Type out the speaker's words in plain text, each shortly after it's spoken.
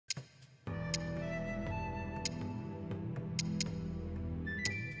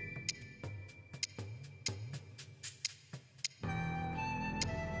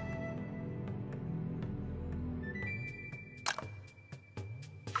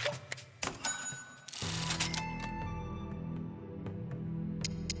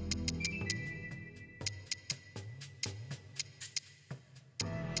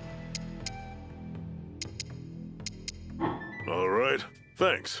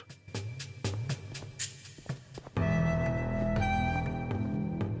Thanks.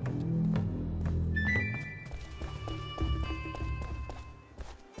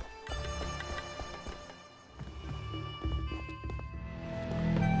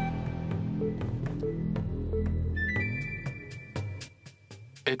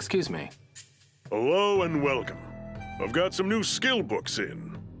 Excuse me. Hello and welcome. I've got some new skill books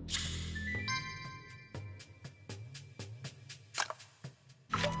in.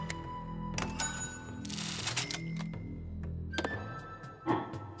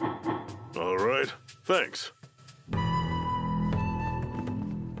 All right, thanks.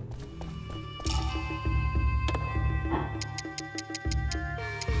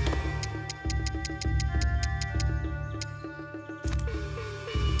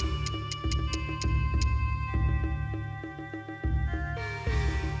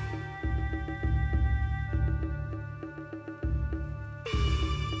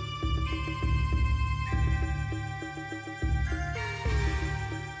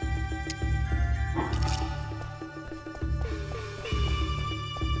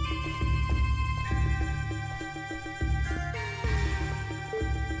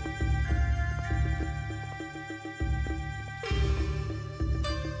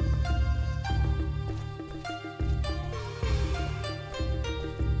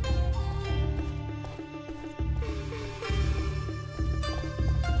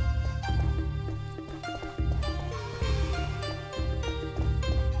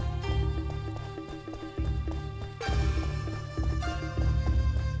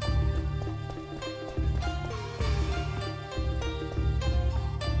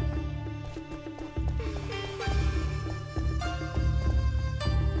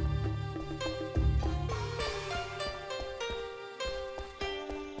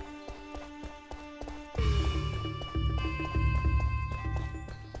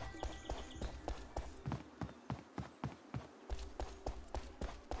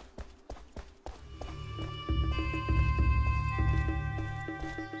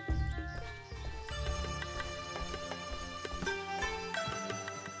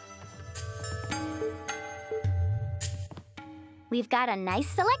 We've got a nice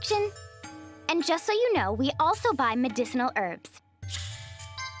selection. And just so you know, we also buy medicinal herbs.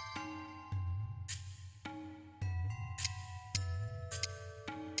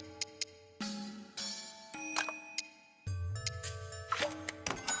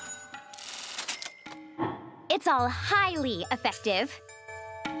 It's all highly effective.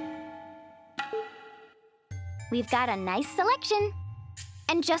 We've got a nice selection.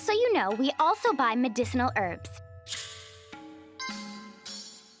 And just so you know, we also buy medicinal herbs.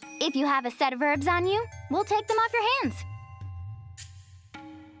 If you have a set of herbs on you, we'll take them off your hands.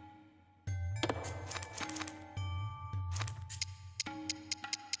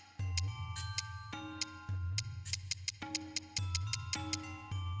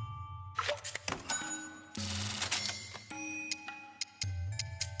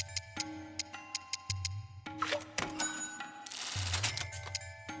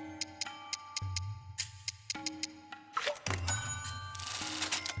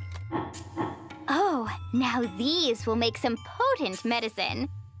 Now these will make some potent medicine.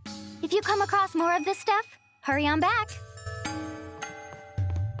 If you come across more of this stuff, hurry on back.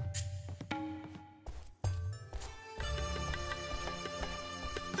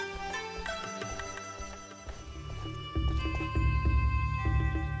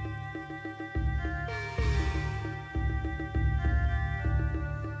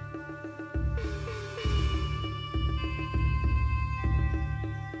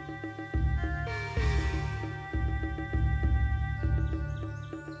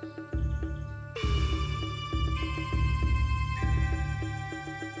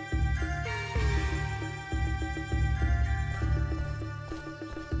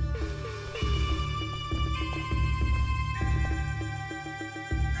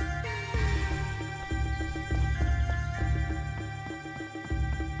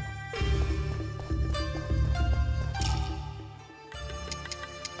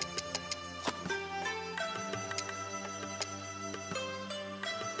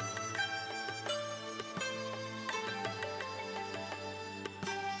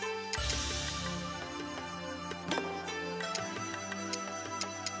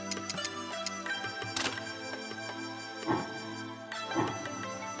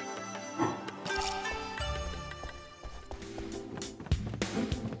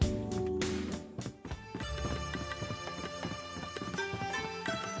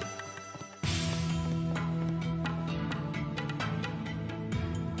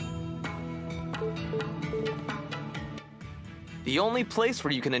 The only place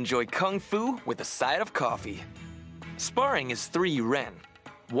where you can enjoy kung fu with a side of coffee. Sparring is 3 yen.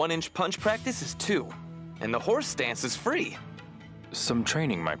 1-inch punch practice is 2. And the horse stance is free. Some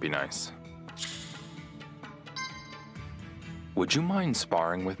training might be nice. Would you mind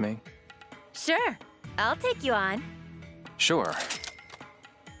sparring with me? Sure, I'll take you on. Sure.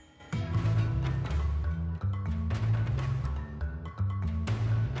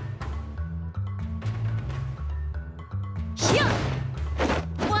 Yeah.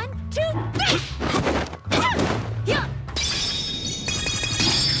 1, 2, 3. Yeah.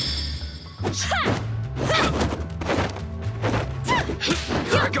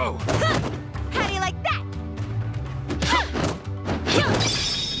 Here I go! How do you like that?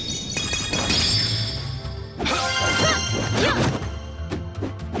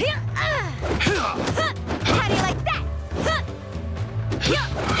 How do you like that?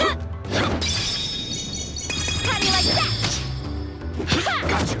 How do you like that?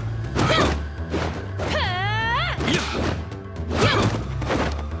 Gotcha!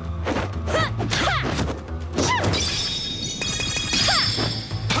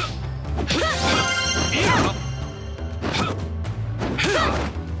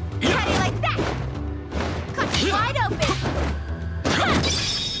 How do you like that? Cut you wide open.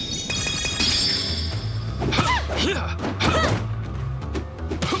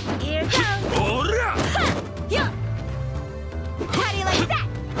 Here goes. Yeah. How do you like that?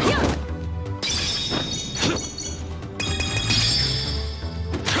 Yeah.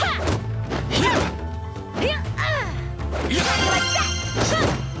 How do you like that?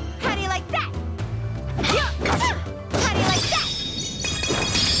 How do you like that? Yeah. How do you like that?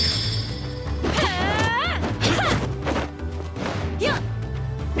 Yeah.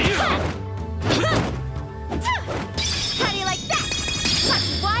 How do you like that? Cut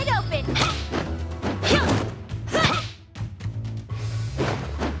you wide open.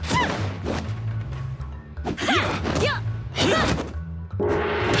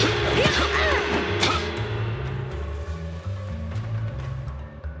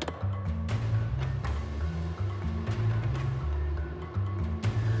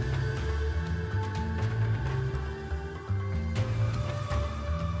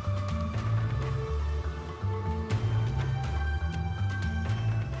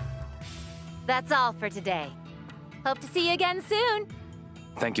 That's all for today. Hope to see you again soon.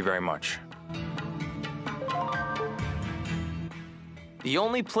 Thank you very much. The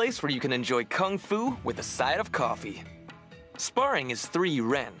only place where you can enjoy kung fu with a side of coffee. Sparring is 3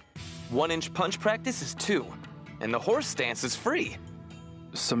 yen. 1-inch punch practice is 2. And the horse stance is free.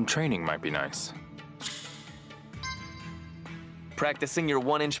 Some training might be nice. Practicing your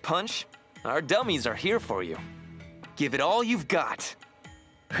 1-inch punch? Our dummies are here for you. Give it all you've got.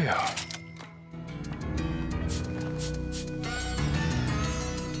 Phew.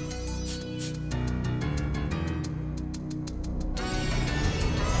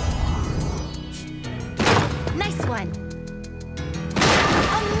 Nice one.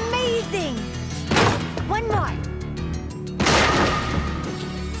 Amazing. One more.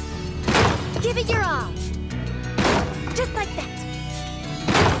 Give it your all. Just like that.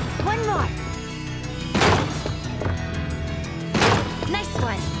 One more. Nice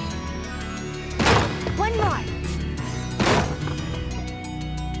one. One more.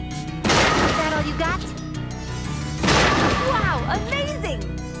 Is that all you got? Wow, amazing!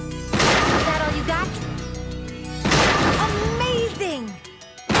 Is that all you got? Amazing!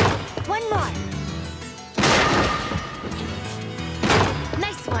 One more.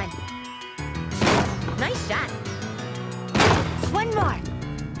 Nice one. Nice shot. One more.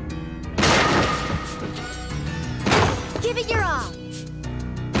 Give it your all. Is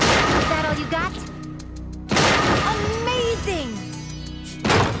that all you got? Amazing!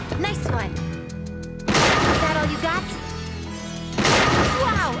 Nice one. Is that all you got?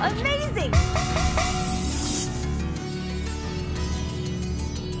 Wow, amazing!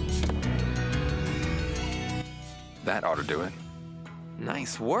 That ought to do it.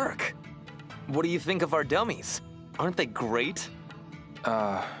 Nice work. What do you think of our dummies? Aren't they great?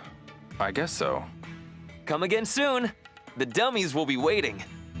 I guess so. Come again soon. The dummies will be waiting.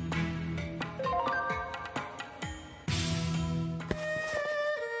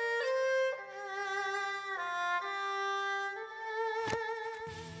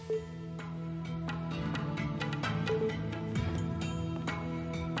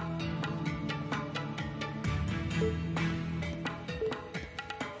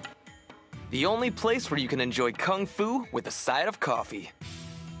 The only place where you can enjoy kung fu with a side of coffee.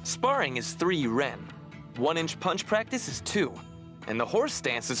 Sparring is 3 yen. 1-inch punch practice is 2. And the horse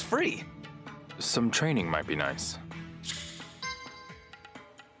stance is free. Some training might be nice.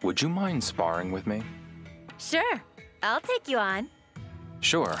 Would you mind sparring with me? Sure, I'll take you on.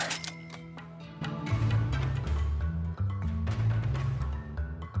 Sure.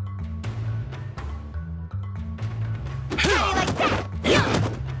 How do you like that? Yeah.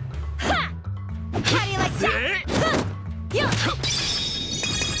 Ha! How do you like that? Huh.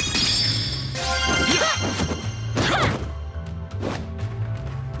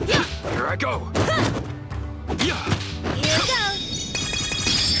 Yeah. Here I go. Yeah. Here goes.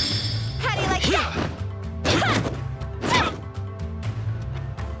 How do you like that?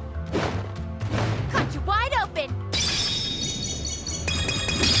 Caught you wide open.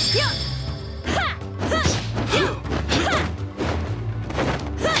 Yeah. Ha! Ha! Yeah. Ha!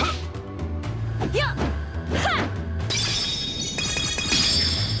 Ha! Yeah. Ha!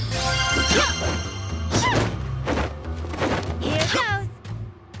 Yeah. Here goes.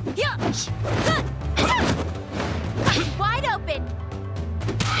 Yeah. Ha! Caught you wide open.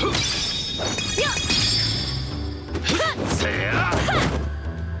 Yeah.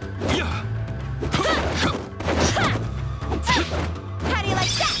 How do you like that? How do you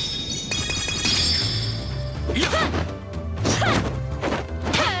like that?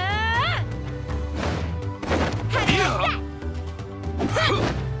 How do you like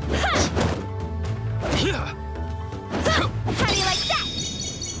that? How do you like that?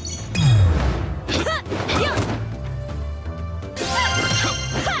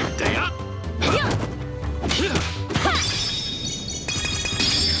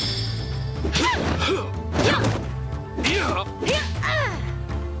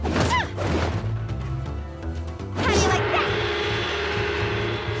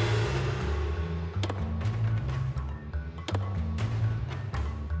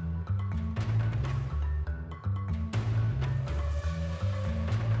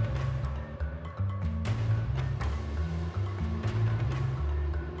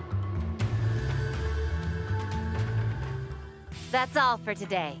 That's all for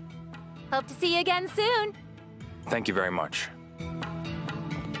today. Hope to see you again soon. Thank you very much.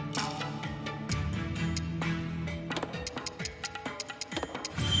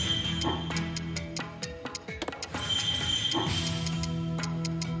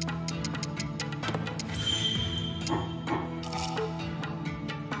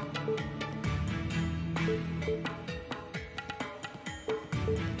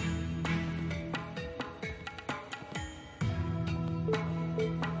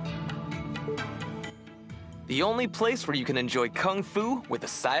 The only place where you can enjoy kung fu with a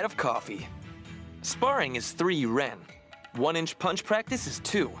side of coffee. Sparring is 3 ren. 1-inch punch practice is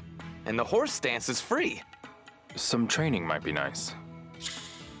 2. And the horse stance is free. Some training might be nice.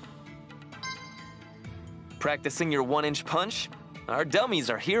 Practicing your 1-inch punch? Our dummies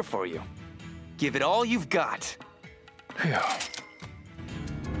are here for you. Give it all you've got. Phew.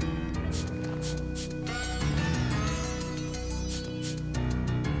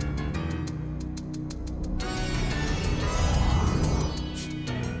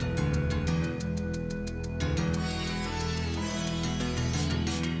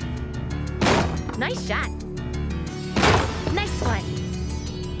 Nice shot. Nice one.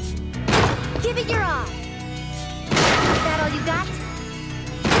 Give it your all. Is that all you got?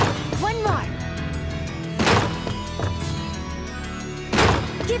 One more.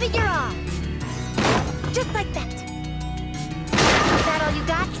 Give it your all. Just like that. Is that all you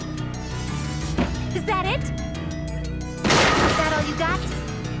got? Is that it? Is that all you got?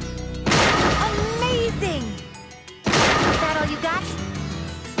 Amazing! Is that all you got?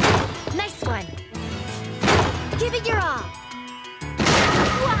 Nice one. Give it your all.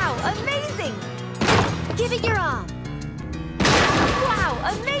 Wow, amazing! Give it your all. Wow,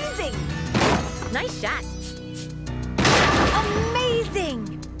 amazing! Nice shot.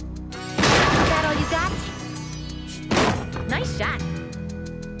 Amazing! Is that all you got? Nice shot.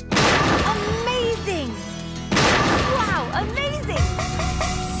 Amazing! Wow, amazing!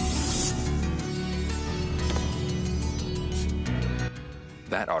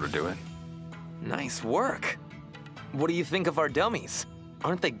 That ought to do it. Nice work. What do you think of our dummies?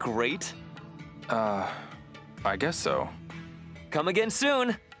 Aren't they great? I guess so. Come again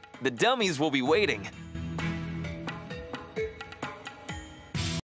soon. The dummies will be waiting.